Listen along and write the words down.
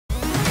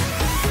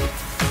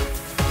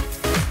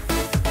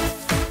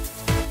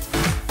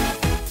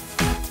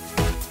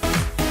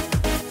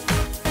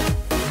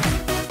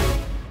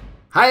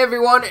Hi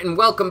everyone and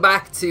welcome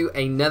back to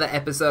another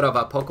episode of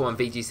our Pokemon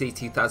VGC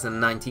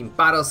 2019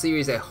 Battle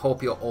Series. I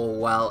hope you're all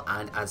well,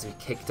 and as we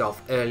kicked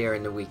off earlier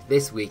in the week,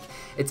 this week,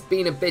 it's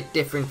been a bit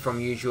different from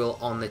usual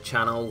on the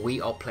channel.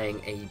 We are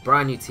playing a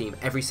brand new team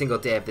every single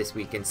day of this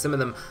week, and some of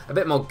them a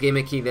bit more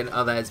gimmicky than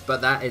others,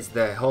 but that is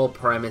the whole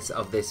premise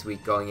of this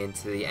week going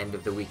into the end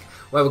of the week,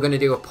 where we're going to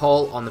do a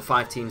poll on the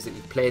 5 teams that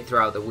we've played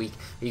throughout the week.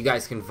 You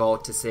guys can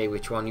vote to say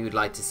which one you'd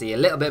like to see a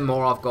little bit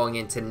more of going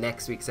into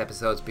next week's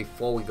episodes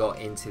before we go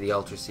into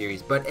the Ultra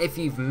Series. But if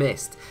you've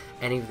missed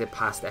any of the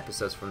past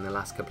episodes from the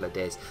last couple of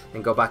days,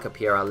 then go back up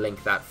here. I'll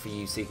link that for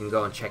you so you can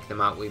go and check them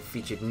out. We've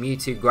featured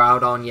Mewtwo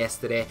Groudon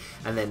yesterday,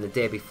 and then the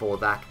day before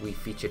that we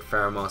featured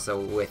Pheromosa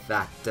with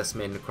that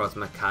Dustman across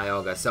my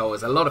Kyogre. So it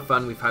was a lot of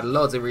fun. We've had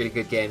loads of really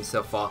good games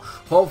so far.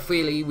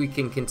 Hopefully we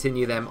can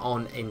continue them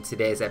on in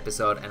today's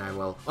episode, and I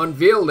will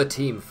unveil the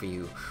team for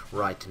you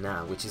right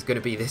now, which is going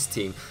to be this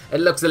team. It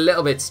looks a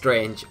little bit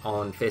strange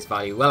on face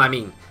value. Well, I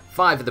mean,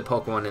 5 of the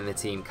Pokemon in the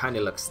team kind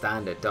of look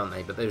standard, don't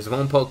they? But there's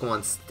one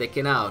Pokemon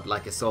sticking out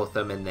like a sore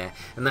thumb in there,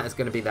 and that is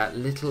going to be that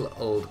little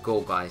old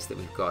Gourgeist that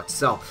we've got.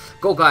 So,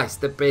 Gourgeist,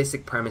 the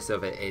basic premise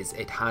of it is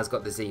it has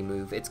got the Z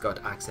move, it's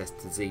got access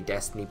to Z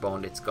Destiny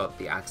Bond, it's got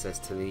the access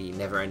to the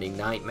Never Ending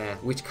Nightmare,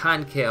 which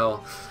can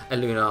kill a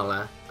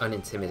Lunala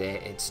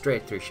unintimidated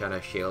straight through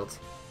Shadow Shield.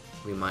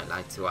 We might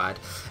like to add.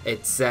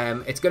 It's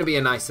going to be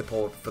a nice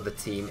support for the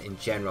team in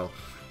general.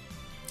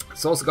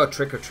 It's also got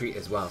Trick or Treat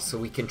as well, so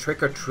we can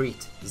Trick or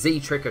Treat,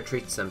 Z Trick or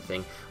Treat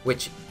something,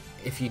 which,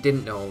 if you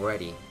didn't know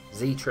already,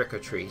 Z Trick or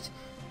Treat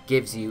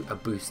gives you a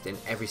boost in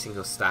every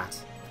single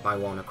stat by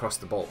 1 across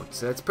the board,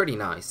 so it's pretty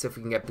nice. So if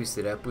we can get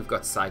boosted up, we've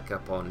got Psych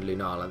Up on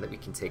Lunala that we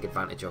can take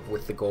advantage of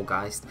with the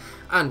Gourgeist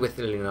and with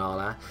the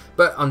Lunala.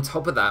 But on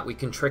top of that, we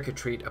can Trick or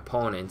Treat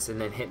opponents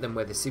and then hit them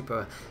with a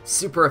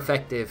super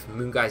effective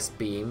Moongeist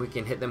Beam. We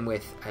can hit them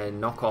with a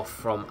knockoff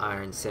from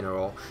Iron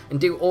Incineroar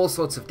and do all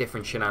sorts of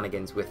different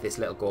shenanigans with this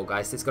little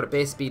Gourgeist. It's got a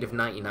base speed of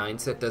 99,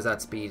 so it does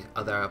outspeed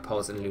other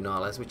opposing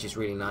Lunalas, which is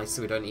really nice,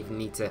 so we don't even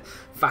need to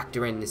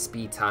factor in the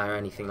speed tie or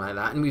anything like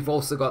that. And we've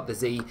also got the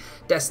Z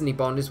Destiny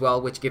Bond as well,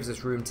 which gives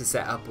us room to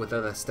set up with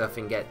other stuff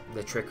and get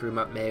the Trick Room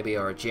up maybe,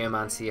 or a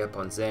Geomancy up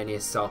on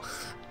Xerneas. So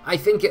I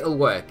think it'll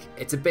work.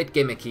 It's a bit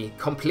gimmicky,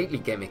 completely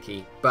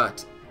gimmicky,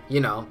 but you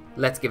know,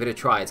 let's give it a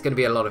try. It's going to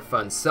be a lot of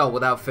fun. So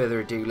without further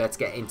ado, let's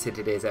get into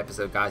today's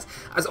episode, guys.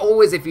 As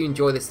always, if you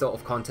enjoy this sort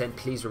of content,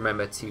 please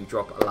remember to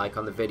drop a like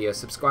on the video,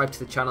 subscribe to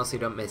the channel so you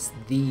don't miss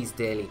these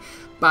daily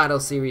Battle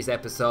Series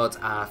episodes,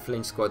 our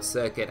Flinch Squad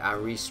circuit, our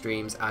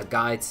restreams, our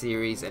guide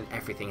series, and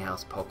everything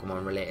else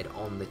Pokemon related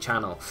on the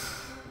channel.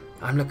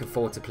 I'm looking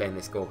forward to playing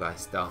this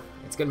Gourgeist though.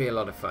 It's going to be a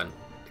lot of fun.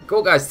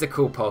 Gourgeist is a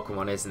cool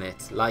Pokemon, isn't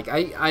it? Like,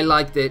 I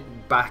liked it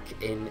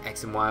back in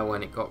X and Y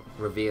when it got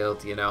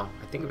revealed, you know.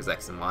 I think it was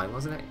X and Y,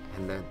 wasn't it?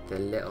 And the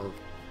little,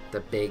 the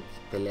big,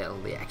 the little,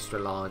 the extra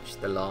large,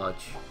 the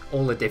large,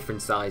 all the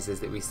different sizes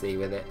that we see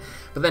with it.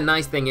 But the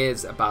nice thing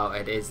is about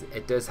it is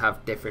it does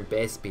have different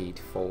base speed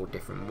for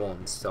different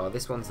ones. So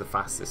this one's the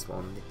fastest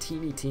one, the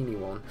teeny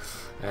one.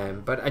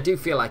 But I do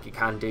feel like it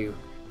can do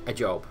a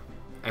job,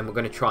 and we're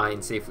going to try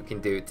and see if we can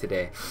do it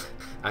today.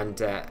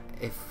 And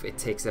if it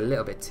takes a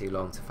little bit too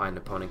long to find an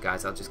opponent,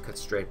 guys, I'll just cut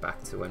straight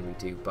back to when we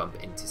do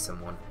bump into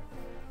someone.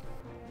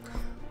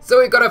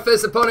 So we've got our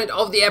first opponent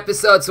of the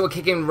episode, so we're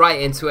kicking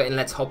right into it, and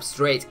let's hop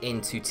straight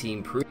into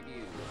team preview.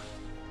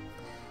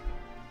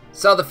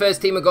 So the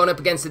first team we're going up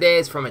against today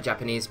is from a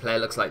Japanese player.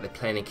 Looks like they're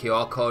playing a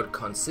QR code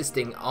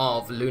consisting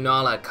of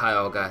Lunala,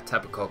 Kyogre,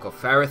 Tapu Koko,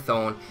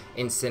 Ferrothorn,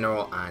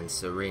 Incineroar and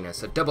Serena.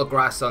 So double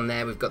grass on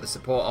there. We've got the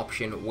support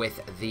option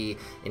with the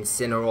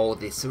Incineroar,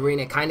 the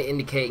Serena kind of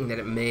indicating that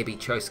it may be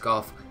Choice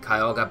Scarf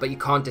Kyogre, but you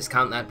can't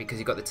discount that because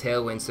you've got the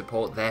Tailwind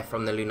support there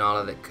from the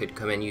Lunala that could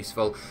come in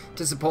useful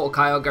to support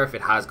Kyogre if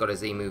it has got a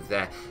Z move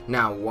there.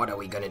 Now what are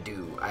we going to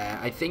do?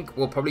 I think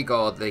we'll probably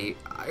go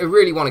I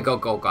really want to go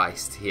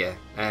Gourgeist here.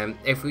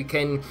 If we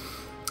can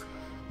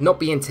not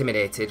be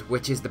intimidated,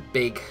 which is the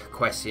big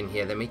question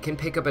here, then we can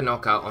pick up a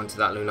knockout onto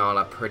that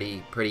Lunala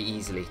pretty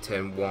easily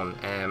turn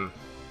 1.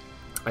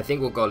 I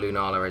think we'll go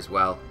Lunala as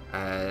well.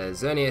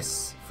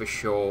 Xerneas for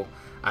sure,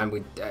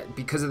 and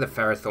because of the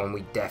Ferrothorn,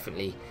 we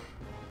definitely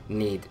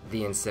need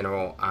the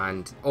Incineroar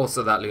and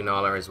also that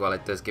Lunala as well.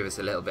 It does give us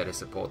a little bit of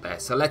support there.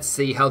 So let's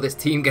see how this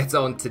team gets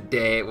on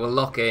today. We'll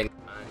lock in,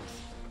 and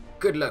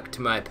good luck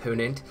to my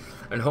opponent,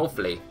 and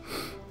hopefully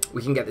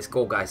we can get this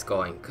Gourgeist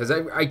going, because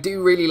I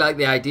do really like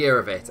the idea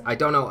of it. I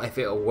don't know if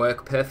it'll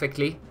work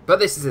perfectly, but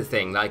this is the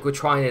thing, like, we're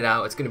trying it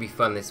out. It's going to be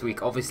fun this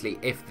week. Obviously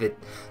if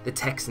the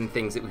techs and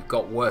things that we've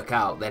got work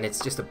out, then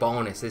it's just a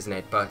bonus, isn't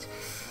it? But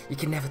you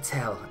can never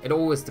tell. It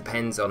always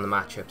depends on the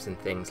matchups and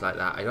things like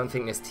that. I don't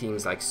think this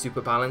team's like super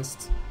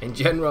balanced in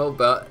general,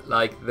 but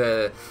like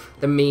the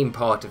meme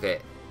part of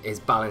it is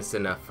balanced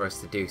enough for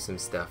us to do some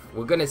stuff.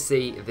 We're going to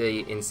see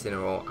the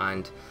Incineroar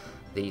and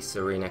the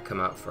Serena come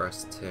out for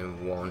us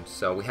turn 1,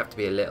 so we have to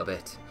be a little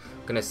bit.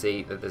 We're going to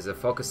see that there's a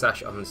Focus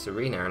Sash on the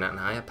Serena and an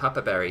higher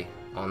Papa Berry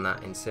on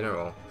that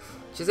Incineroar,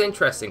 which is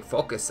interesting.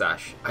 Focus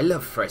Sash, I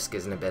love Frisk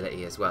as an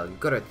ability as well. You've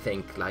got to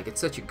think, like,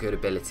 it's such a good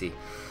ability.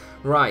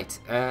 Right,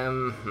 the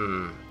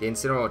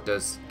Incineroar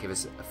does give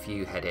us a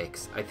few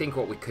headaches. I think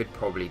what we could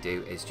probably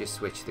do is just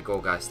switch the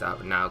Gourgeist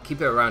out now,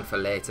 keep it around for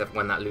later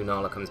when that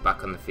Lunala comes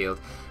back on the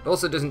field. It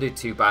also doesn't do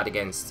too bad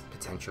against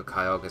potential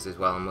Kyogres as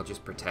well, and we'll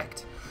just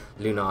protect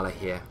Lunala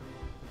here.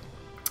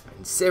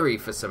 And Siri,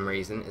 for some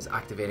reason, is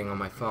activating on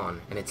my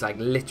phone, and it's like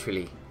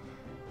literally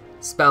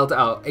spelled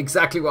out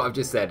exactly what I've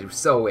just said. It was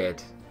so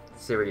weird.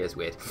 Siri is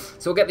weird.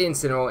 So we'll get the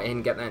Incineroar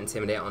in, get that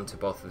Intimidate onto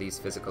both of these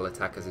physical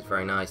attackers. It's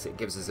very nice. It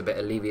gives us a bit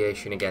of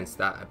alleviation against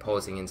that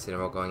opposing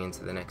Incineroar going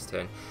into the next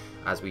turn,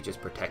 as we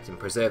just protect and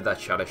preserve that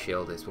Shadow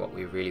Shield is what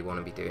we really want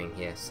to be doing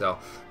here. So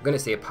I'm going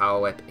to see a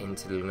Power Whip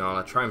into the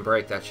Lunala, try and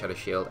break that Shadow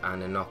Shield,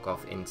 and a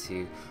knockoff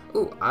into,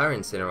 ooh, our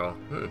Incineroar.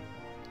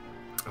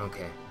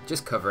 Okay,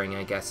 just covering,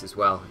 I guess, as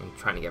well, and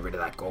trying to get rid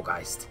of that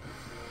Gourgeist.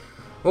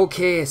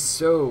 Okay,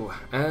 so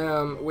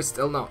we're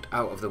still not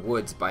out of the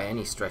woods by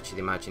any stretch of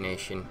the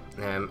imagination.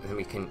 And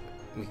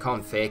we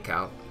can't fake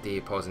out the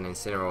opposing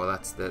Incineroar.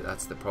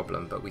 That's the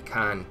problem. But we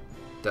can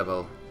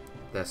double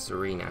their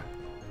Serena.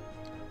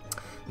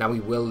 Now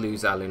we will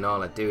lose our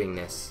Lunala doing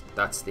this.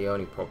 That's the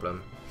only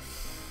problem,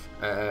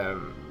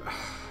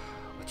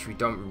 which we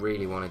don't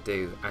really want to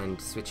do. And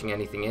switching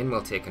anything in,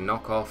 we'll take a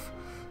knockoff.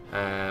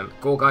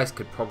 Gourgeist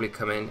could probably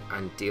come in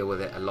and deal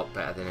with it a lot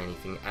better than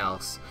anything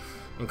else.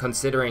 And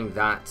considering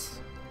that,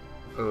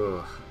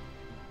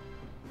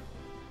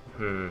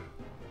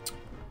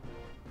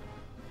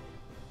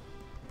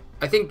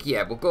 I think,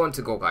 yeah, we'll go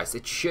into Gourgeist.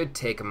 It should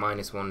take a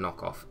 -1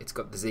 knockoff. It's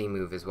got the Z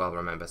move as well,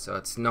 remember, so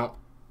it's not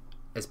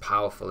as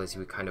powerful as you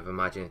would kind of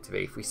imagine it to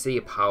be. If we see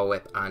a Power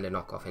Whip and a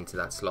knockoff into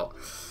that slot,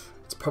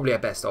 it's probably our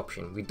best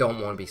option. We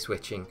don't want to be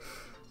switching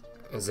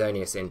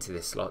Xerneas into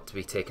this slot to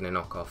be taking a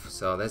knockoff.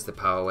 So there's the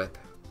Power Whip.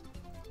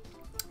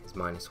 It's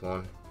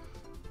 -1.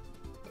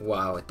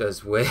 Wow, it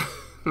does way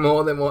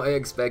more than what I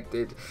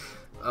expected.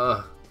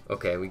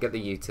 Okay, we get the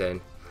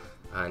U-turn,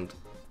 and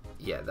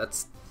yeah,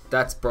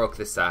 that's broke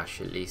the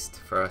sash at least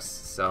for us,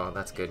 so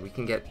that's good. We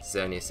can get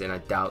Xerneas in. I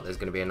doubt there's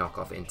going to be a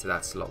knockoff into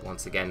that slot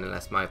once again,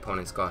 unless my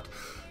opponent's got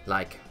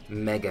like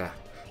Mega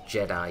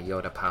Jedi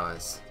Yoda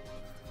powers.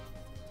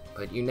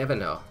 But you never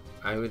know.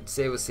 I would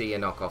say we'll see a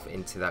knockoff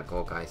into that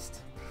Gourgeist.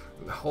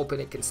 I'm hoping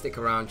it can stick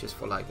around just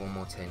for like one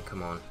more turn.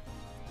 Come on,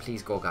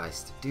 please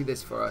Gourgeist, do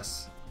this for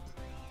us.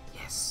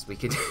 Yes, we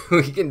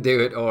can do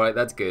it. Alright,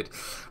 that's good.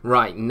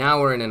 Right, now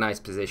we're in a nice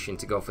position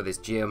to go for this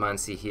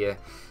Geomancy here.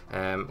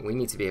 We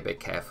need to be a bit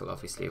careful,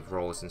 obviously, of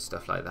rolls and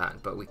stuff like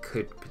that, but we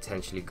could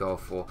potentially go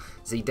for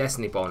Z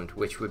Destiny Bond,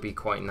 which would be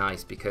quite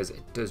nice because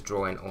it does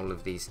draw in all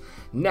of these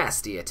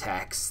nasty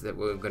attacks that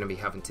we're going to be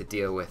having to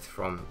deal with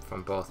from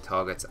both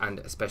targets, and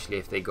especially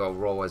if they go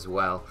raw as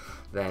well,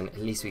 then at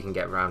least we can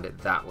get around it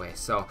that way.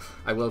 So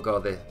I will go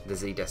the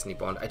Z Destiny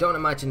Bond. I don't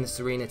imagine the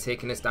Serena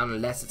taking us down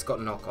unless it's got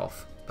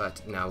knockoff.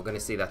 But now we're going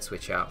to see that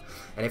switch out,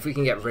 and if we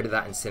can get rid of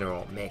that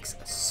Incineroar, it makes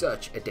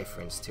such a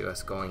difference to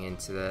us going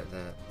into the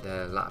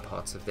latter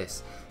parts of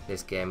this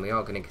game. We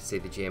are going to see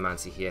the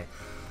Geomancy here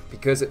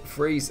because it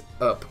frees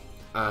up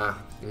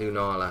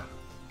Lunala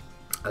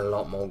a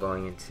lot more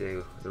going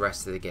into the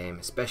rest of the game,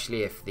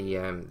 especially if the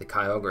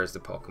Kyogre is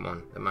the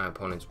Pokemon that my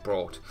opponents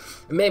brought.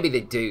 And maybe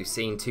they do,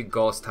 seeing two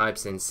Ghost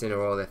types in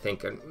Incineroar, they're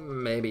thinking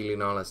maybe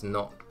Lunala's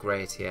not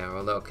great here,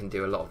 although it can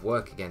do a lot of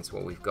work against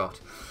what we've got.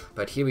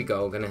 But here we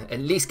go, we're going to at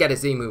least get a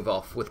Z move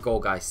off with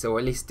Gourgeist, so we're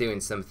at least doing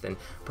something,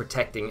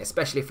 protecting,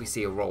 especially if we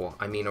see a roar.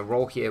 I mean, a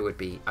roar here would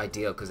be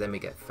ideal because then we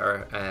get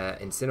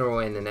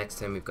Incineroar in the next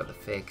turn, we've got the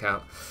Fake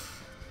Out.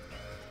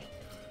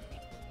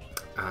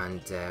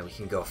 And we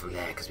can go from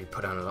there because we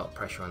put on a lot of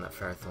pressure on that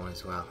Ferrothorn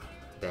as well.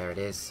 There it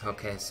is.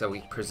 Okay, so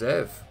we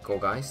preserve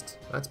Gourgeist.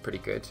 That's pretty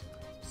good.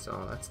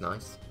 So that's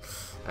nice.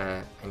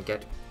 And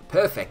get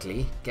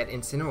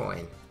Incineroar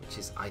in, which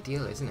is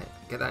ideal, isn't it?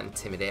 Get that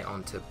Intimidate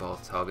onto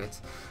both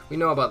targets. We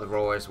know about the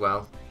Roar as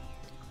well.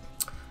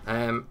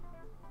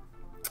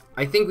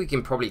 I think we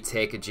can probably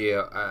take a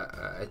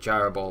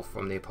Gyro Ball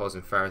from the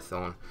opposing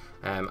Ferrothorn.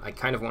 I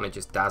kind of want to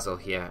just Dazzle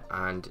here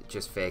and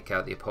just fake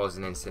out the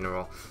opposing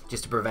Incineroar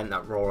just to prevent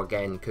that Roar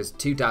again, because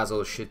 2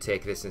 Dazzles should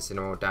take this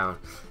Incineroar down.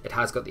 It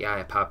has got the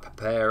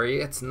Paperi,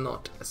 it's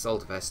not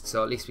Assault Vest,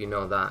 so at least we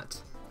know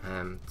that.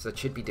 So it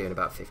should be doing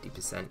about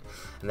 50%.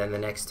 And then the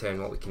next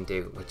turn what we can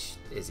do, which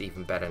is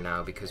even better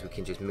now because we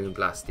can just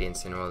Moonblast the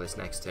Incineroar this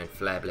next turn,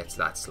 Flare Blitz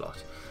that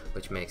slot,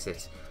 which makes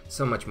it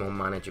so much more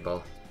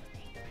manageable.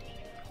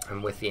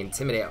 And with the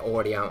Intimidate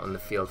already out on the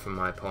field from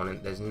my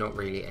opponent, there's not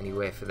really any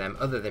way for them,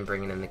 other than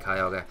bringing in the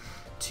Kyogre,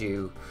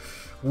 to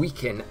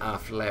weaken our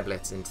Flare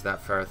Blitz into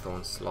that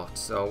Ferrothorn slot.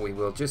 So we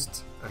will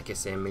just, like I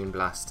say,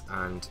 Moonblast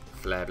and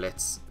Flare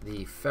Blitz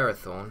the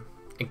Ferrothorn.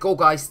 And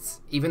Gourgeist,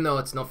 even though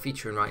it's not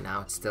featuring right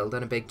now, it's still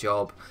done a big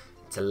job.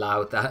 It's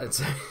allowed that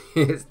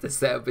to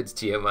set up its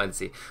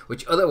Geomancy,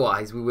 which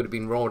otherwise we would have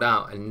been rolled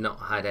out and not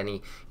had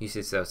any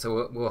usage.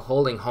 So we're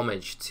holding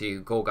homage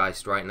to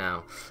Gourgeist right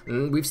now,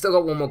 and we've still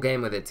got one more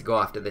game with it to go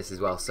after this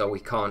as well. So we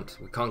can't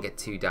get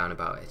too down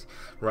about it.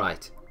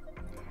 Right.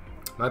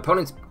 My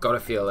opponent's got to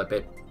feel a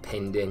bit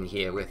pinned in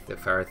here with the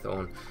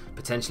Ferrothorn.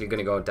 Potentially going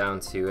to go down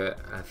to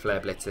a Flare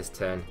Blitz this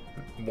turn.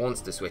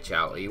 Wants to switch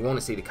out. You want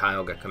to see the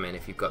Kyogre come in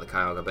if you've got the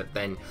Kyogre, but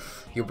then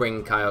you'll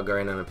bring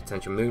Kyogre in on a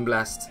potential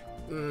Moonblast.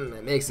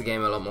 It makes the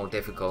game a lot more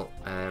difficult.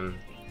 And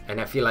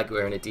I feel like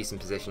we're in a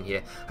decent position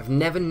here. I've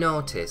never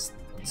noticed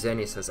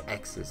Xerneas has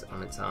X's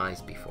on its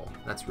eyes before.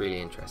 That's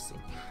really interesting.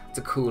 It's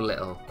a cool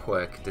little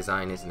quirk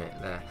design, isn't it?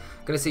 There.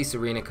 Going to see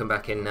Serena come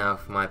back in now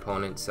for my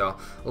opponent, so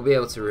we'll be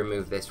able to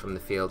remove this from the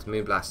field.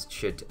 Moonblast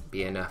should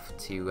be enough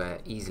to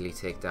easily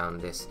take down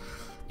this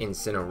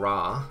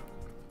Incineroar.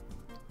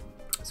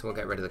 So we'll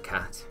get rid of the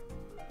cat.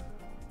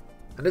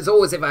 And as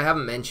always, if I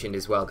haven't mentioned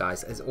as well,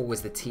 guys, as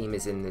always, the team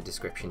is in the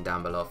description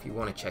down below. If you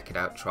want to check it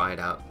out, try it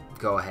out,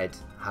 go ahead,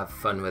 have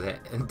fun with it,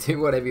 and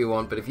do whatever you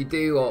want. But if you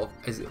do, or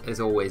as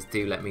always,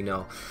 do let me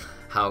know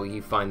how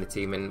you find the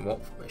team and what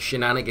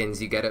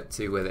shenanigans you get up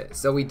to with it.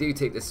 So we do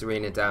take the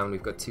Serena down.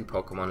 We've got 2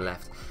 Pokemon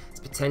left. It's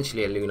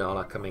potentially a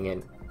Lunala coming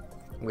in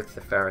with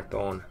the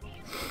Ferrothorn.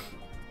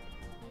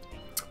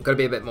 Got to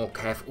be a bit more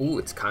careful. Ooh,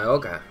 it's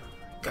Kyogre.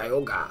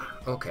 Kyogre.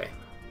 Okay.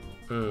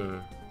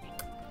 We've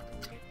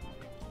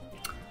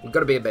got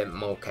to be a bit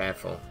more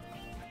careful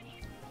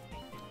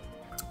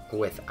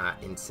with our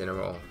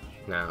Incineroar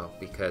now,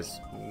 because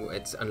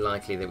it's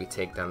unlikely that we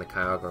take down the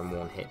Kyogre in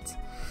one hit.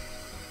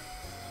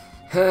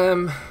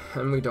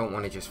 And we don't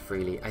want to just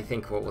freely. I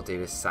think what we'll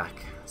do is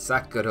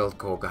sack good old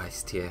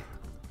Gourgeist here.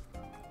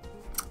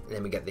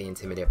 Then we get the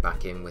Intimidate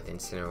back in with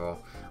Incineroar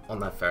on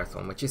that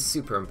Ferrothorn, which is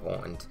super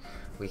important.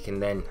 We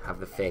can then have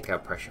the fake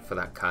out pressure for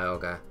that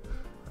Kyogre.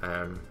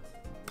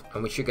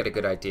 And we should get a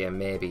good idea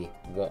maybe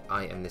what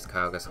item this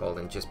Kyogre's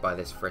holding just by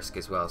this Frisk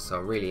as well. So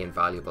really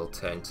invaluable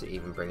turn to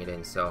even bring it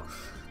in. So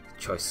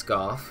choice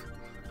Scarf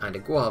and a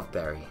Guava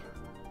Berry.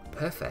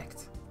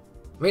 Perfect.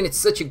 I mean, it's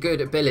such a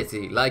good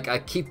ability. Like, I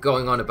keep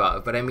going on about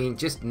it, but I mean,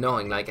 just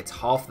knowing, like, it's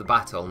half the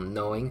battle,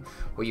 knowing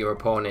what your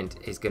opponent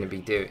is going to be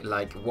doing,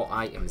 like, what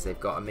items they've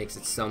got, it makes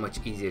it so much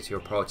easier to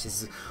approach.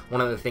 This is one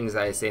of the things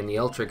that I say in the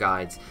Ultra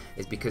Guides,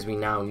 is because we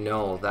now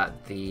know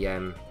that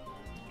the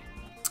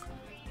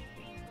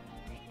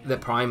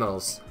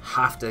primals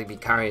have to be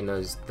carrying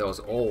those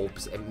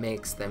orbs. It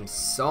makes them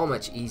so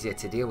much easier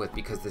to deal with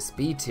because the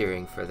speed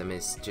tiering for them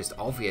is just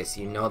obvious.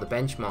 You know the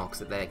benchmarks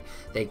that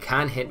they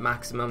can hit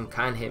maximum,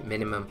 can hit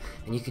minimum,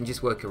 and you can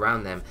just work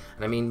around them.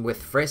 And I mean,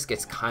 with Frisk,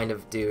 it's kind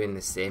of doing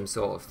the same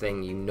sort of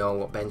thing. You know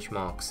what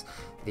benchmarks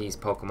these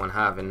Pokemon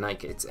have, and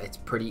like it's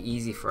pretty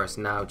easy for us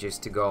now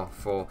just to go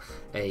for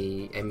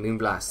a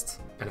Moonblast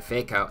and a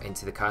fake out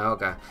into the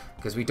Kyogre,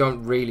 because we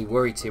don't really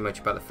worry too much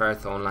about the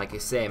Ferrothorn. Like I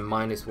say,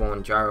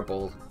 -1 Gyro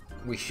Ball,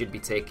 we should be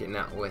taking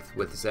that with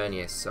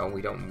Xerneas, so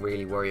we don't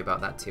really worry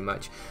about that too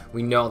much.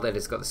 We know that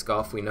it's got the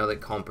Scarf, we know that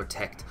it can't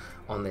protect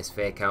on this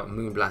fake out.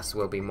 Moonblast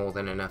will be more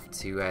than enough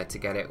to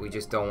get it. We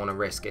just don't want to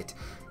risk it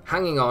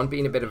hanging on,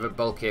 being a bit of a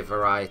bulkier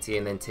variety,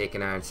 and then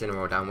taking our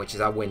Incineroar down, which is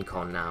our win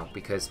con now,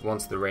 because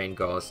once the rain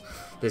goes,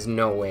 there's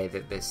no way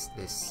that this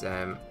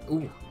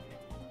ooh,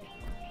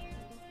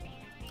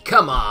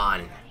 come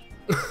on.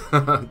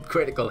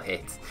 Critical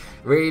hit,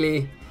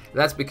 really?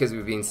 That's because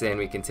we've been saying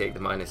we can take the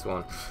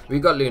 -1.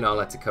 We've got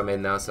Lunala to come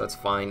in now, so it's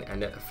fine,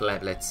 and Flare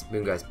Blitz,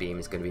 Moongeist Beam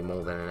is going to be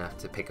more than enough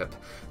to pick up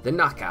the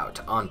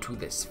knockout onto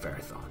this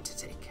Ferrothorn to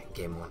take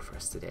game 1 for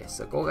us today.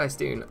 So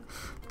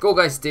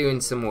Gourgeist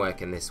doing some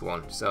work in this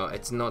one, so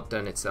it's not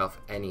done itself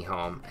any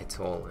harm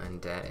at all,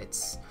 and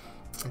it's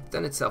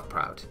done itself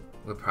proud.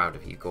 We're proud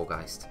of you,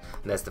 Gourgeist.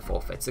 And there's the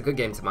forfeit. It's a good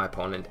game to my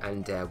opponent,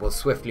 and we'll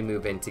swiftly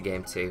move into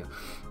game 2.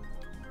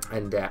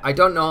 And I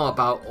don't know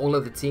about all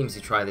of the teams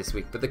you try this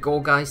week, but the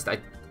Gourgeist,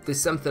 there's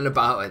something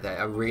about it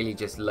that I really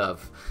just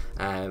love.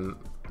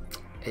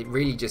 It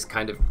really just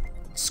kind of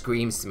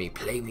screams to me,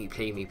 play me,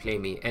 play me, play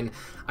me. And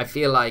I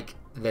feel like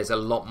there's a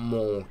lot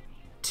more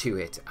to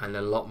it and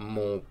a lot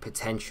more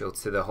potential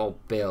to the whole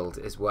build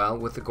as well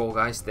with the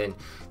Gourgeist than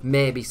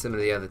maybe some of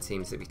the other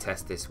teams that we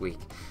test this week.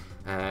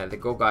 The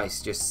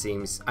Gourgeist just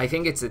seems, I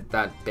think it's at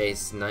that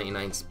base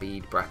 99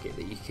 speed bracket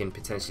that you can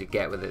potentially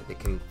get with it that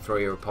can throw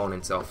your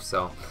opponents off.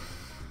 So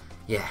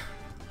yeah,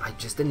 I'm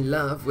just in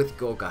love with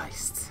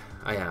Gourgeist.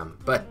 I am.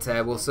 But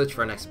we'll search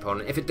for our next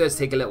opponent. If it does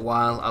take a little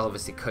while, I'll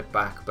obviously cut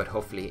back, but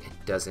hopefully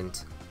it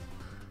doesn't.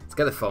 Let's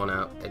get the phone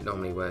out. It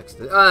normally works.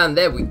 And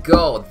there we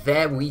go.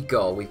 There we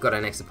go. We've got our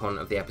next opponent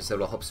of the episode.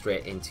 We'll hop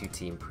straight into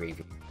team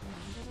preview.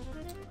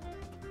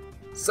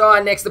 So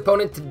our next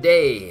opponent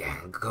today,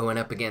 going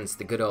up against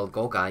the good old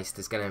Gourgeist,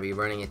 is going to be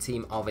running a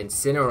team of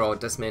Incineroar,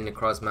 Duskmane,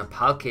 Necrozma,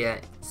 Palkia,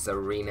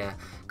 Serena,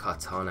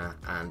 Kartana,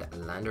 and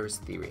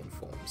Landorus Therian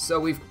form. So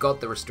we've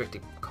got the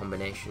restricted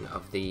combination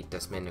of the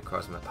Duskmane,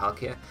 Necrozma,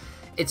 Palkia.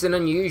 It's an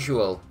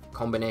unusual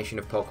combination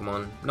of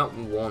Pokemon, not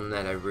one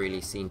that I've really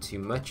seen too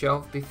much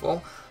of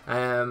before,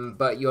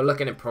 but you're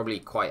looking at probably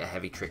quite a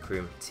heavy Trick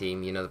Room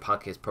team. You know, the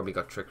Palkia's probably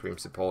got Trick Room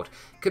support,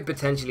 could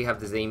potentially have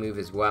the Z move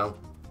as well.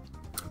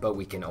 But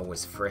we can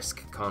always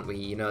Frisk, can't we?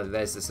 You know,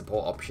 there's the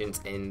support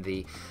options in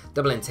the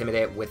double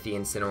Intimidate with the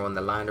Incineroar and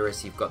the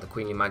Landorus. You've got the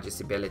Queenly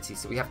Majesty ability,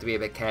 so we have to be a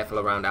bit careful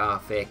around our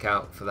Fake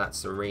Out for that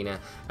Serena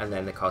and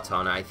then the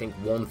Kartana. I think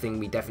one thing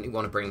we definitely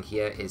want to bring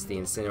here is the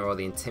Incineroar.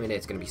 The Intimidate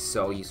is going to be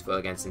so useful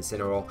against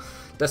Incineroar.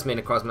 Dustmane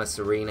across my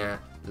Serena,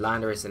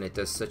 Landorus, and it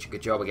does such a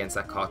good job against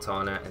that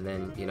Kartana. And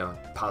then, you know,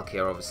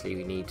 Palkia, obviously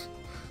we need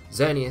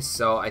Xerneas,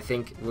 so I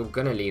think we're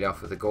going to lead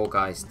off with the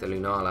Gourgeist, the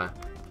Lunala,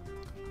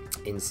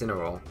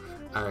 Incineroar,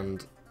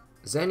 and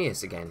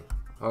Xerneas again.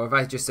 Or have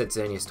I just said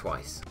Xerneas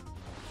twice?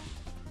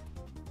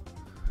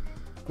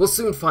 We'll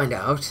soon find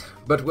out,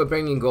 but we're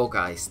bringing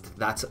Gourgeist.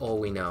 That's all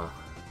we know.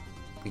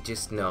 We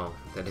just know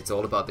that it's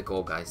all about the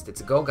Gourgeist.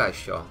 It's a Gourgeist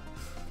show.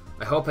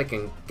 I hope I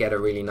can get a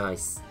really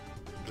nice,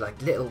 like,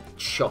 little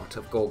shot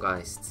of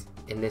Gourgeist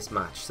in this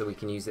match so we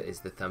can use it as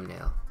the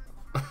thumbnail.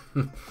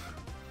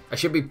 I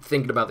should be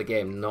thinking about the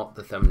game, not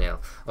the thumbnail.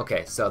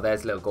 Okay, so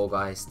there's little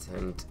Gourgeist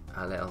and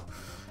a little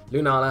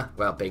Lunala.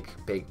 Well, big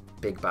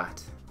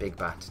bat,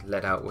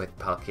 let out with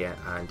Palkia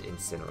and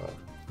Incineroar.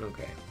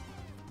 Okay.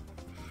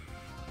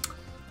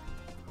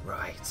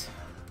 Right,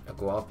 a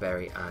Guava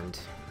Berry, and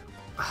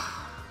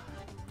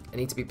I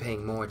need to be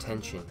paying more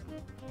attention.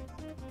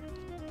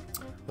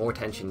 More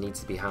attention needs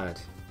to be had.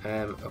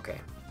 Okay.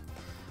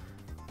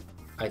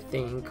 I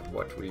think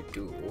what we'll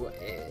do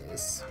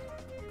is...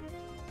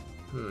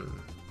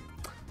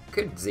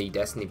 Could Z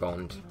Destiny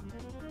Bond.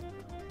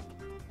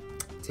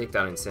 Take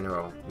down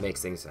Incineroar.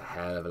 Makes things a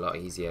hell of a lot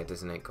easier,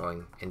 doesn't it,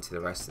 going into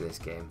the rest of this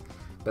game.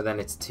 But then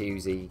it's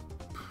 2 Z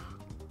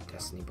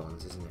Destiny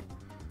Bonds, isn't it?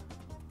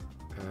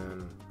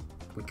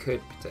 We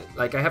could,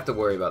 like, I have to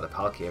worry about the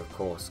Palkia, of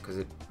course, because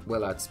it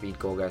will outspeed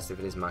Gourgeist if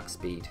it is max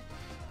speed.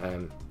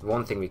 The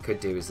one thing we could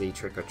do is Z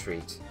Trick or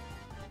Treat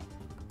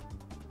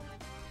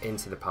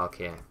into the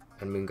Palkia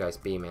and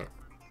Moongeist Beam it,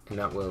 and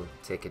that will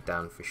take it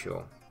down for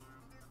sure.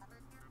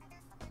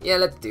 Yeah,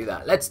 let's do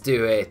that. Let's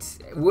do it.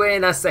 We're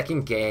in our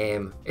second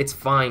game. It's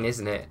fine,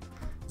 isn't it?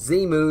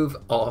 Z move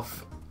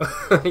off.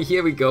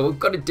 Here we go. We've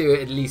got to do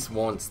it at least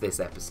once this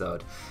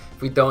episode.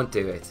 If we don't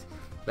do it,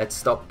 let's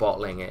stop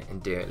bottling it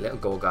and do it. Little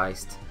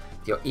Gourgeist,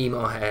 your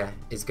emo hair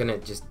is gonna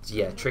just,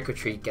 yeah, trick or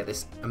treat, get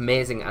this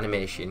amazing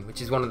animation,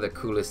 which is one of the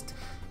coolest,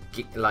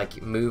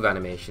 like, move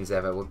animations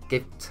ever. We'll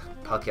give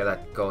Palkia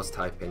that ghost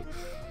typing.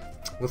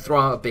 We'll throw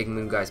out a big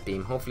Moongeist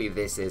Beam. Hopefully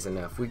this is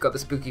enough. We've got the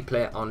Spooky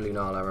plate on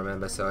Lunala,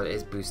 remember, so it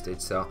is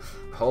boosted, so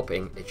I'm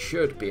hoping it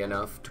should be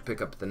enough to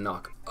pick up the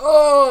knock.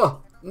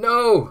 Oh!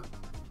 No!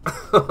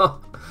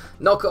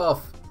 Knock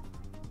off!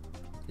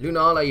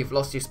 Lunala, you've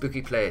lost your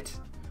Spooky plate.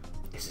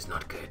 This is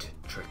not good.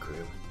 Trick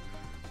Room.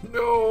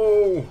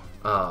 No!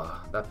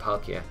 Ah, that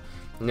Palkia.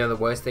 You know the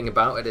worst thing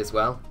about it as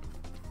well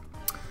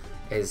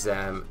is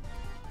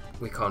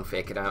we can't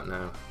fake it out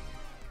now.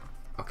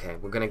 Okay,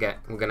 we're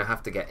gonna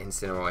have to get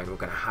Incineroar in. We're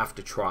gonna have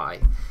to try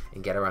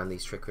and get around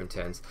these Trick Room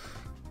turns.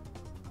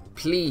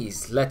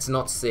 Please, let's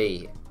not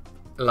see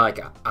like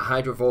a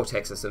Hydro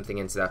Vortex or something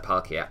into that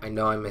Palkia. I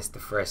know I missed the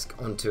Frisk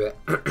onto it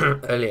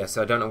earlier,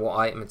 so I don't know what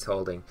item it's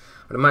holding.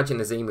 I'd imagine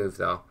a Z move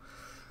though.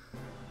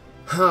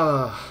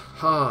 Go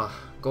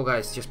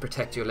guys, just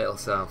protect your little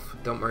self.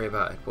 Don't worry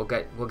about it. We'll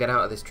get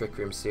out of this Trick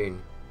Room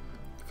soon.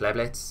 Flare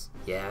Blitz,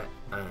 yeah,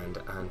 and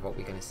what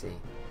we're gonna see?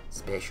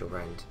 Spatial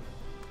Rend.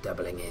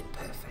 Doubling in,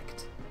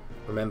 perfect.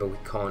 Remember, we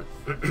can't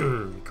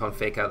we can't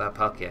fake out that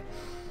Palkia.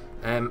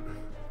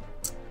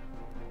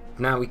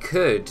 Now we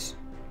could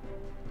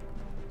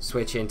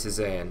switch into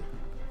Xern,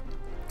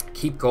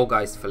 keep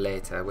Gourgeist for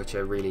later, which I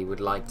really would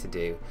like to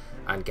do,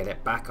 and get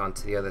it back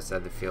onto the other side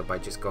of the field by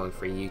just going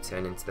for a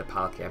U-turn into the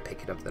Palkia and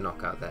picking up the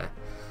knockout there.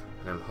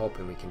 And I'm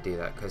hoping we can do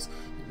that because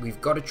we've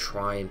got to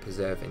try and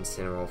preserve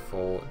Incineroar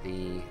for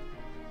the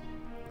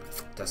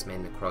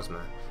Dustmane Necrozma.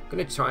 I'm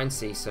going to try and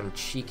see some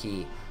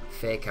cheeky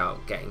fake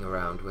out getting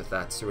around with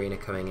that Serena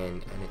coming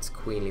in and its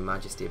Queenly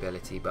Majesty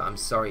ability, but I'm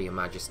sorry, Your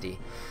Majesty.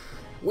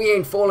 We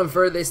ain't falling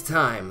for it this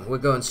time. We're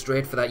going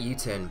straight for that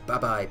U-turn.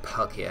 Bye-bye,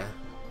 Palkia.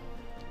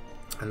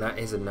 And that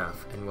is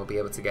enough, and we'll be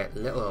able to get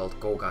little old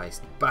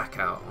Gourgeist back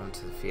out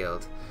onto the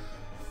field,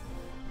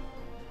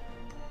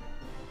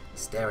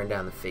 staring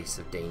down the face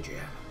of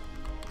danger.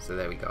 So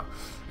there we go.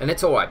 And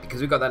it's alright,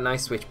 because we've got that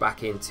nice switch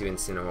back into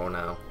Incineroar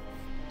now.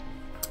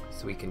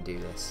 So we can do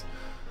this.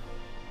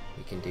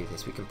 We can do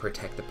this. We can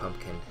protect the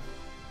pumpkin.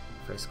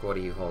 Frisk, what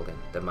are you holding?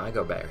 The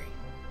Mago Berry.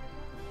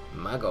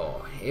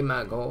 Mago. Hey,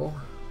 Mago.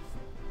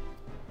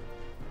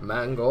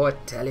 Mango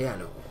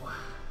Italiano.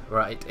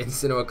 Right,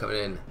 Incineroar coming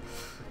in.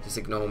 Just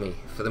ignore me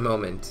for the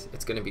moment.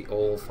 It's going to be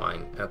all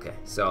fine. Okay,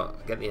 so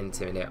get the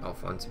Intimidate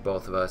off onto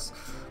both of us.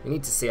 We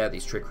need to see out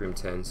these Trick Room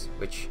turns,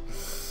 which...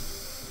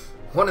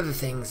 one of the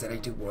things that I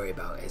do worry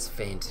about is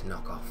Feint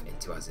knockoff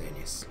into our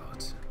Xerneas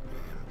slot.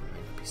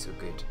 Might not be so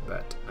good,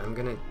 but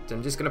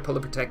I'm just gonna pull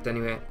the Protect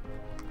anyway.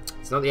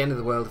 It's not the end of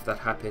the world if that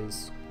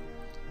happens.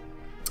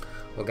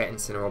 We'll get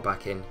Incineroar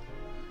back in.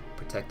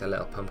 Protect that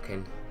little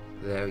pumpkin.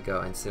 There we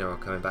go, Incineroar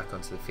coming back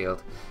onto the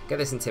field. Get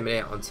this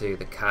Intimidate onto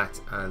the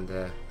cat and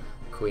the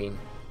Queen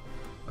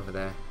over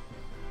there.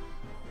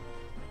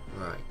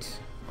 Right.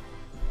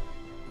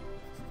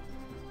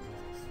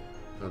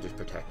 We'll just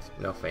protect.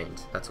 No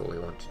feint. That's all we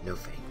want. No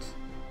feint.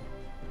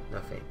 No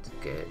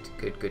feint. Good.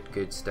 Good, good,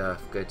 good stuff.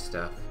 Good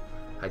stuff.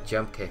 I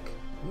jump kick.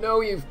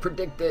 No, you've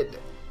predicted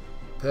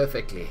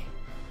perfectly.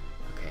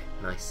 Okay,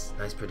 nice.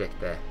 Nice predict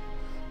there,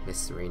 Miss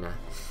Serena.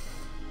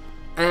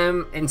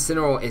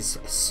 Incineroar is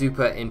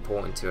super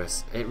important to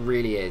us. It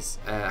really is.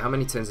 How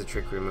many turns of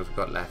Trick Room have we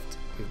got left?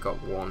 We've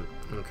got 1.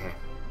 Okay.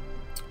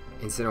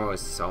 Incineroar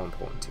is so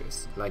important to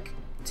us. Like,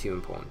 too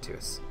important to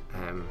us.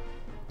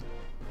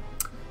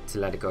 To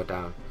let it go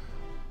down.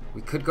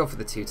 We could go for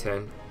the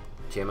 2-turn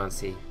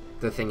Geomancy.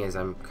 The thing is,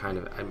 I'm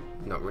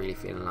not really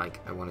feeling like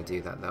I want to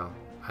do that though.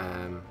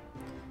 And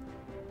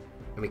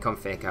we can't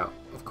fake out,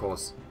 of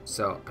course.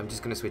 So I'm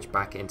just going to switch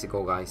back into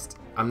Gourgeist.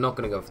 I'm not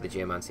going to go for the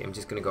Geomancy. I'm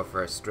just going to go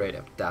for a straight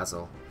up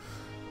Dazzle.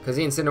 Because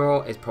the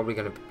Incineroar is probably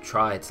going to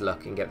try its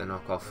luck and get the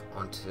knockoff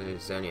onto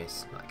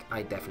Xerneas. Like,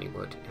 I definitely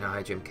would. And a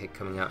high jump kick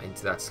coming out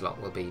into that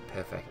slot will be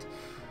perfect.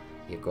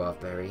 Your Guava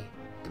Berry,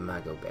 the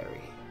Mago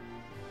Berry.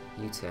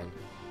 U-turn.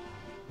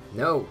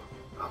 No!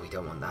 Oh, we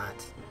don't want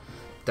that.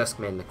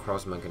 Duskmane and the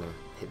Necrozma are going to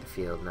hit the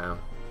field now.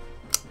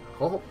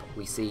 Hope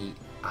we see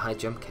a high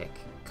jump kick.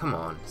 Come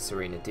on,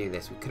 Serena, do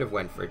this. We could have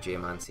went for a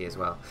Geomancy as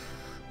well.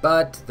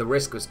 But the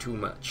risk was too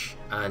much.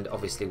 And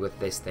obviously with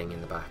this thing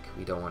in the back,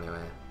 we don't want to...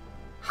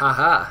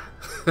 Haha!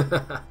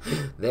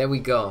 There we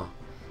go.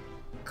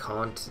 You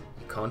can't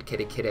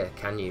kidda,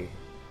 can you,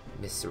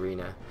 Miss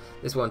Serena?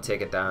 This won't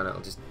take it down.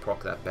 It'll just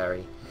proc that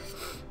berry.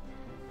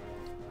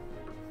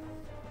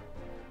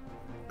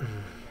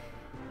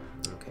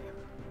 Okay.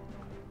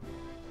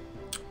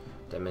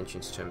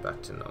 Dimensions turn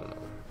back to normal.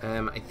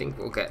 I think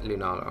we'll get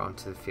Lunala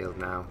onto the field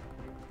now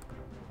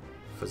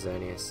for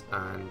Xerneas.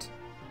 And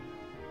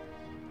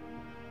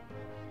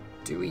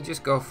do we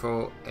just go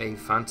for a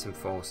Phantom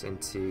Force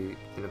into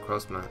the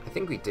Necrozma? I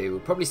think we do. We'll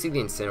probably see the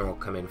Incineroar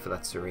come in for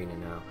that Serena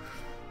now.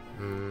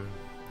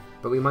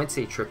 But we might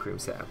see a Trick Room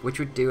setup, which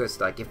would do us,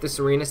 like, if the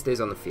Serena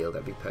stays on the field,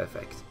 that'd be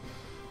perfect.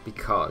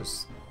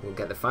 Because we'll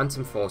get the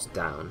Phantom Force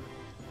down,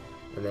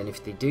 and then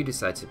if they do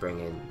decide to bring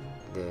in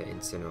the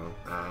Incineroar,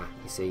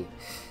 you see,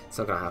 it's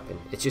not going to happen.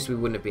 It's just we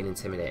wouldn't have been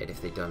intimidated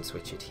if they'd done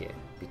switch it here,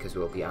 because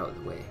we'll be out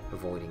of the way,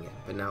 avoiding it.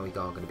 But now we are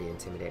going to be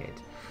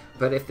intimidated.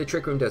 But if the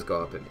Trick Room does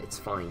go up, it's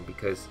fine,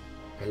 because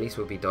at least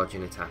we'll be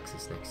dodging attacks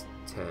this next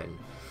turn,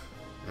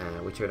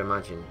 which I would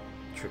imagine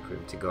Trick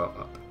Room to go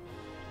up.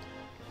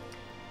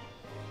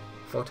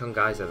 Photon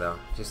Geyser though,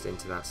 just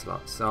into that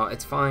slot. So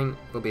it's fine,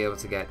 we'll be able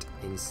to get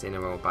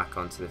Incineroar back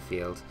onto the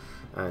field,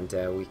 and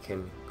we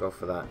can go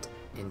for that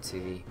into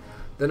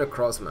the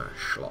Necrozma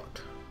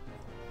slot.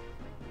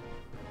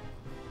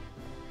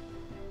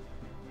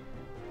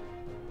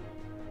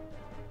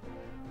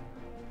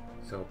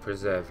 So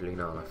preserve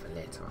Lunala for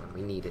later on.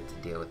 We needed to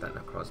deal with that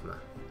Necrozma.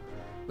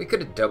 We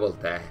could have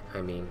doubled there,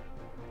 I mean.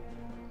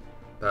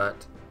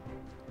 But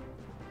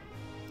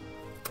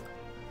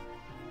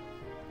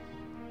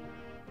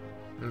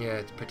yeah,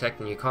 it's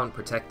protecting. You can't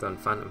protect on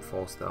Phantom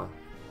Force though.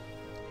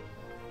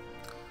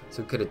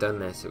 So we could have done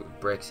this. It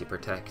breaks your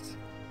protect.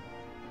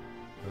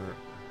 Yeah.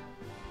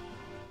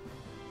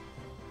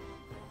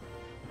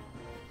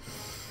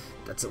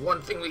 That's the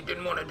one thing we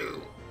didn't want to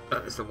do.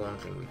 That is the one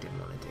thing we didn't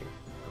want to do.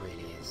 It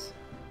really is.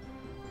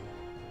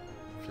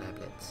 Flare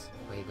Blitz.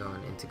 Where you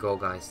going? Into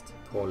Gourgeist.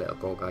 Poor little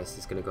Gourgeist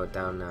is going to go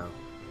down now.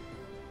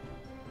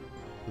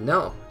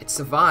 No, it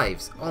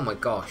survives. Oh my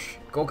gosh,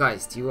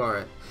 Gourgeist, you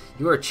are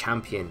a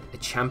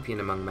champion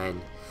among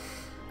men.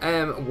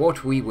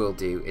 What we will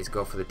do is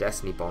go for the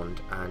Destiny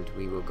Bond, and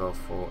we will go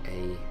for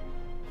a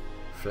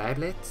Flare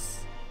Blitz.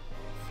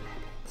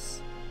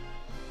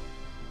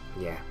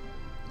 Yeah.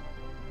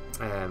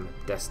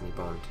 Destiny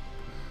Bond.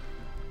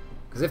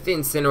 Because if the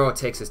Incineroar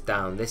takes us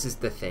down, this is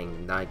the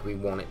thing. Like, we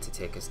want it to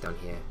take us down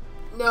here.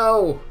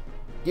 No,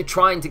 you're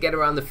trying to get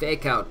around the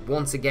fake out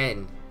once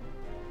again.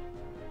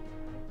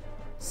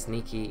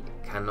 Sneaky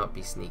cannot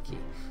be sneaky.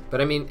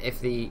 But I mean, if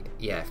the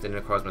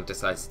Necrozma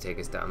decides to take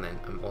us down, then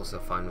I'm also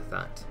fine with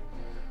that.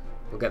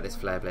 We'll get this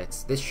Flare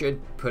Blitz. This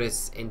should put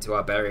us into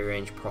our berry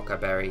range, proc our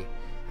berry.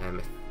 I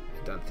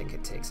don't think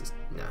it takes us.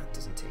 No, it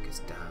doesn't take us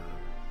down.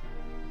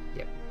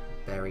 Yep,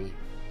 berry.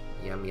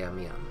 Yum yum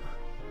yum.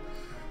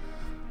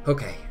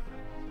 Okay.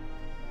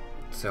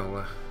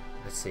 So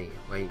let's see.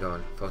 Where are you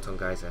going? Photon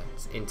Geyser.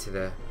 It's into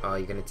the. Oh,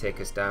 you're gonna take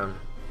us down.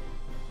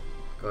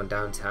 Going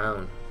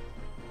downtown.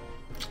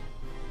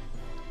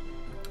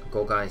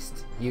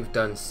 Gourgeist, you've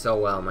done so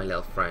well, my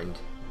little friend.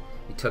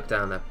 You took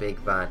down that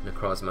big bad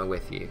Necrozma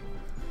with you.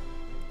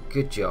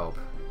 Good job.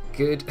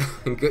 Good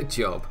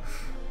job.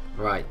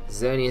 Right,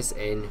 Xerneas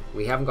in.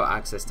 We haven't got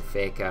access to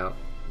Fake Out.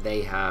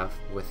 They have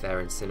with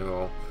their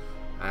Incineroar.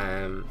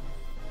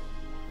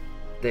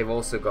 They've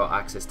also got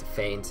access to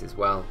Feint as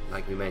well.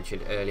 Like we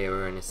mentioned earlier,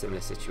 we're in a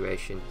similar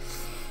situation.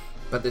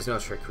 But there's no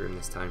Trick Room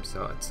this time,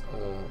 so it's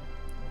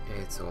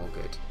all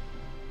good.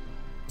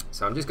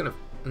 So I'm just gonna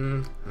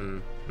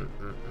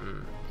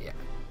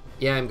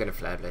yeah, I'm gonna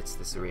Flare Blitz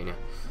this arena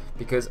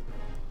because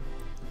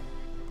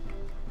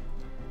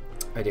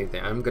I do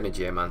think I'm gonna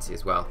Geomancy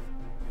as well.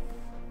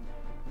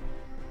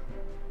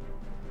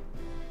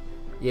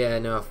 Yeah,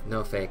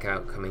 no fake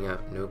out coming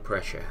out, no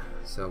pressure.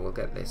 So we'll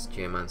get this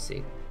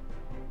Geomancy.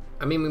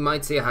 I mean, we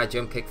might see a high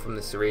jump kick from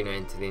the Serena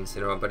into the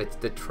Incineroar, but it's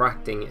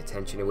detracting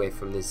attention away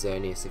from the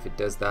Xerneas if it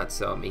does that,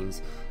 so it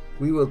means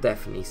we will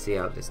definitely see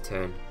out this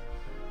turn.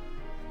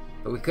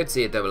 But we could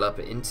see it double up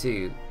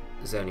into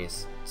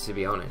Xerneas, to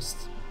be honest.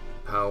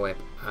 Power Whip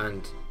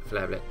and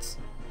Flare Blitz.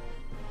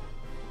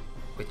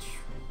 Which,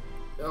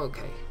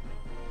 okay.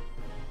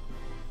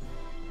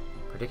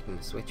 Predicting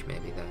the switch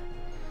maybe there.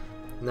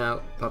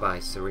 Now, bye-bye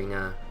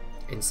Serena.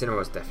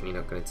 Incineroar's definitely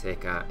not going to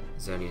take our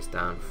Xerneas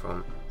down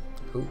from...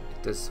 Ooh,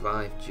 it does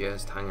survive,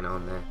 just hanging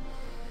on there.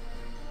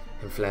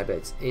 And Flare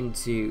Blitz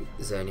into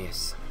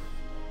Xerneas.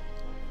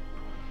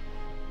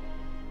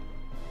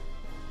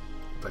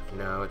 But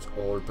now it's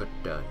all but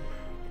done.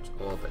 It's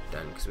all but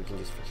done because we can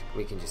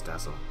just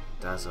dazzle,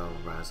 razzle,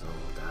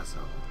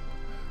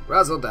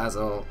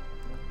 dazzle,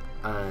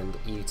 and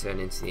you turn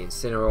into the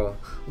Incineroar.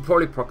 We'll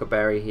probably proc a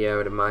berry here, I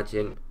would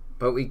imagine.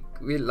 But we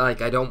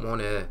like, I don't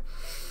want to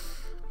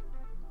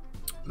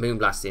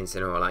Moonblast the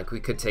Incineroar. Like, we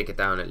could take it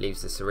down. It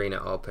leaves the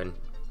Serena open.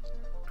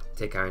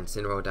 Take our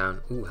Incineroar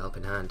down. Ooh,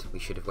 helping hand. We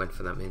should have went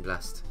for that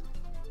Moonblast.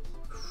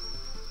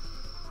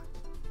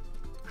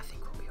 I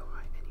think we'll be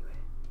alright anyway.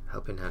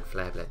 Helping hand,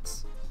 Flare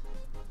Blitz.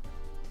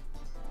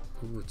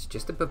 Ooh, it's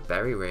just above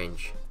berry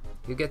range.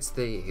 Who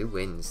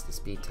wins the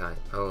speed type?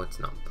 Oh, it's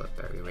not above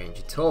berry range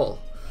at all.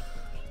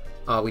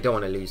 Oh, we don't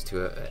want to lose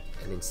to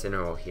an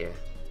Incineroar here.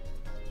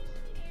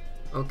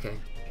 Okay.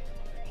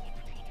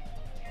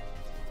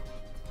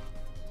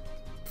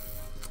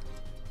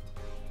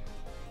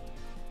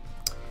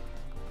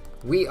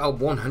 We are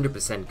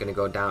 100% going to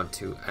go down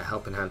to a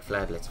Helping Hand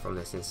Flare Blitz from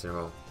this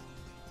Incineroar.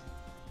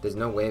 There's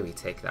no way we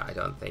take that, I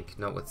don't think.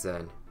 Not with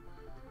Xern.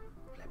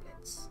 Flare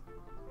Blitz.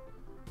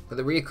 But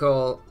the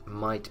recall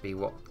might be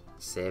what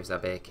saves our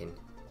bacon.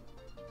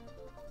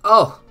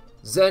 Oh!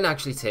 Xern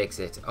actually takes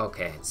it.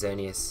 Okay,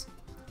 Xerneas.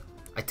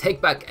 I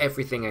take back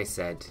everything I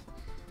said.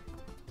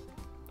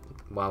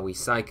 While we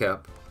Psych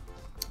Up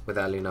with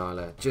our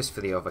Lunala just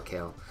for the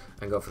overkill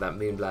and go for that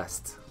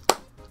Moonblast.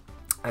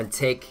 And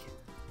take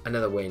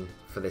another win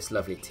for this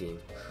lovely team.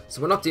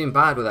 So we're not doing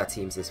bad with our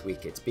teams this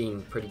week. It's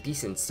been pretty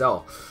decent.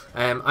 So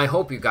I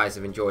hope you guys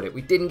have enjoyed it.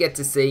 We didn't get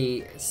to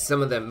see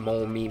some of the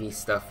more memey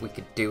stuff we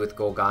could do with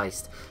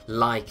Gourgeist,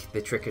 like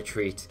the Trick or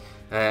Treat,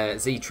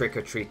 Z Trick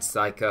or Treat,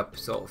 Psych Up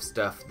sort of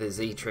stuff. The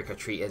Z Trick or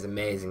Treat is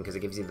amazing because it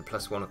gives you the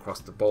 +1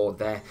 across the board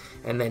there,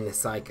 and then the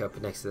Psych Up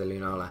next to the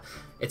Lunala.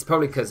 It's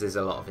probably because there's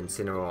a lot of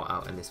Incineroar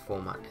out in this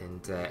format,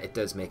 and it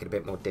does make it a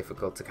bit more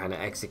difficult to kind of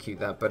execute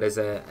that. But as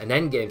an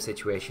end game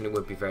situation, it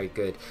would be very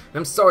good. And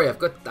I'm sorry,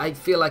 I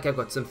feel like I've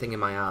got something in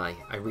my eye.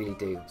 I really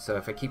do. So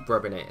if I keep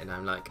rubbing it and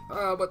I'm like,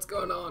 oh, what's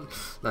going on?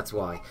 That's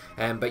why.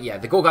 But yeah,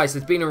 the Gourgeist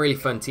has been a really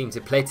fun team to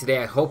play today.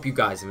 I hope you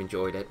guys have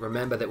enjoyed it.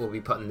 Remember that we'll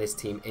be putting this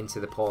team into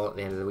the poll at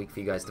the end of the week for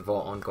you guys to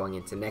vote on going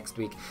into next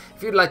week.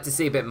 If you'd like to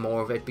see a bit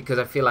more of it, because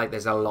I feel like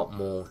there's a lot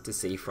more to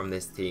see from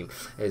this team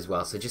as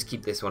well. So just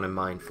keep this one in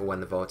mind for when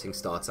the voting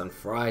starts on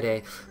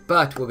Friday.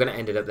 But we're going to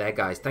end it up there,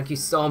 guys. Thank you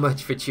so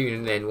much for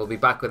tuning in. We'll be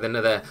back with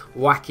another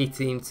wacky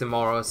team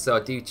tomorrow, so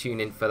do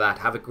tune in for that.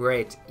 Have a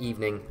great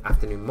evening,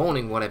 afternoon,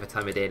 morning, whatever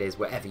time of day it is,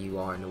 wherever you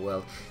are in the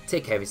world.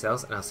 Take care of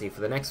yourselves, and I'll see you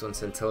for the next one.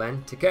 So until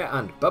then, take care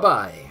and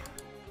bye-bye.